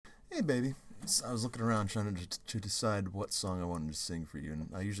Hey, baby. So I was looking around trying to decide what song I wanted to sing for you,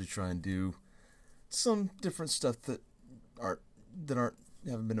 and I usually try and do some different stuff aren't that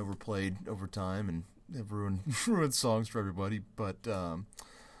haven't been overplayed over time and have ruined songs for everybody. But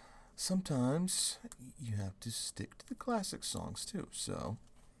sometimes you have to stick to the classic songs too. So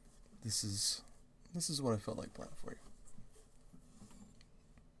this is what I felt like playing for you.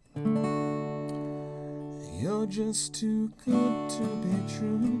 You're just too good to be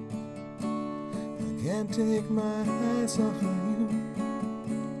true. I can't take my eyes off of you.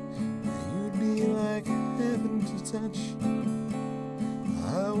 You'd be like heaven to touch.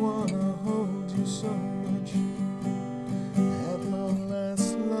 I wanna hold you so much. At long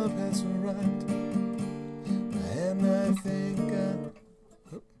last, love has arrived, and I thank God.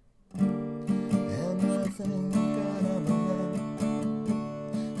 And I thank God I'm alive.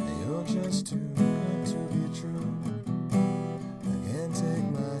 You're just too good to be true. I can't take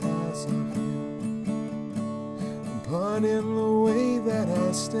my eyes off you. But in the way that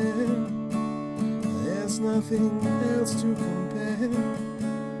I stare, there's nothing else to compare.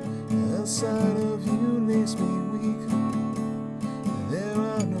 The sight of you leaves me weak. There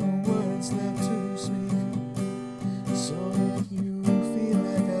are no words left to speak. So if you feel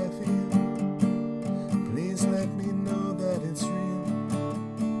like I feel, please let me know that it's real.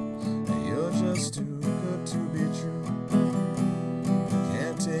 You're just too good to be true. I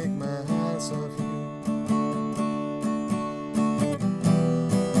can't take my eyes off you.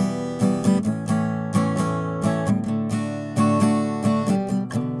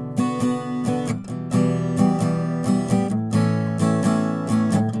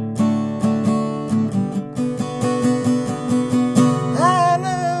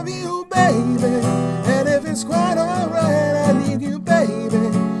 It's quite alright, I need you, baby,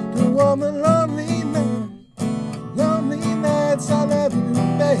 to warm the lonely nights. I love you,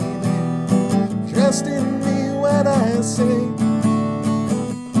 baby. Trust in me when I say,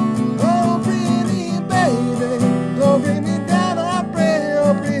 oh, pretty baby, don't bring me down, I pray.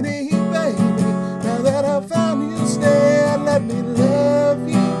 Oh, pretty baby, now that I found you, stay and let me love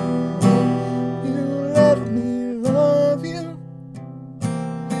you. You let me love you.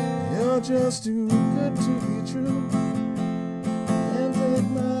 You're just too good to be true. Can't take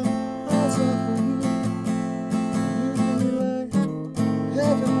my eyes off of you. You be like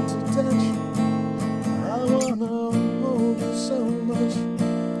heaven to touch. I wanna hold you so much.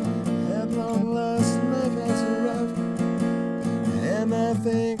 At long last, love has arrived, and I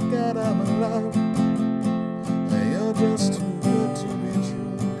thank God I'm alive. You're just too good to be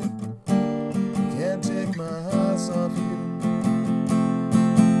true. Can't take my eyes off you.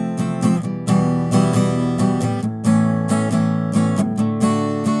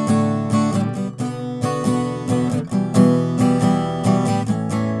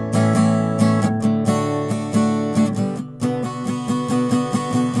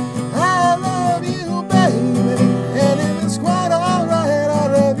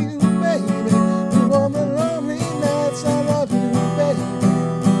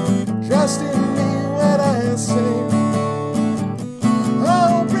 Trust in me when I say,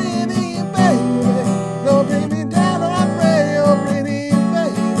 oh, pretty baby, don't bring me down, I pray. Oh, pretty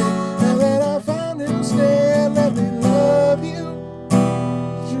baby, now that I found you, stay and let me love you.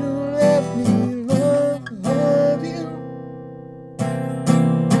 You let me love you.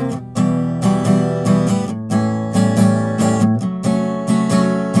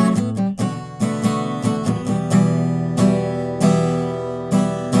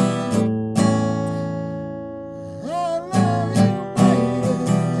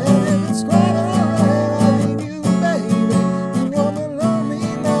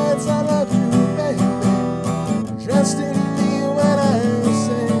 Trust in me when I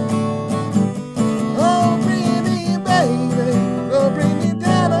say, oh, pretty baby, don't bring me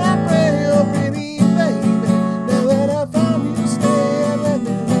down, I pray. Oh, pretty baby, now that I found you, stay and let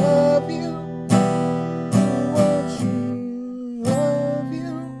me love you. Won't you love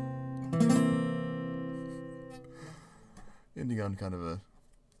you? Ending on kind of a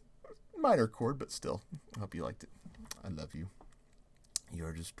minor chord, but still, I hope you liked it. I love you.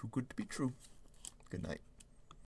 You're just too good to be true. Good night.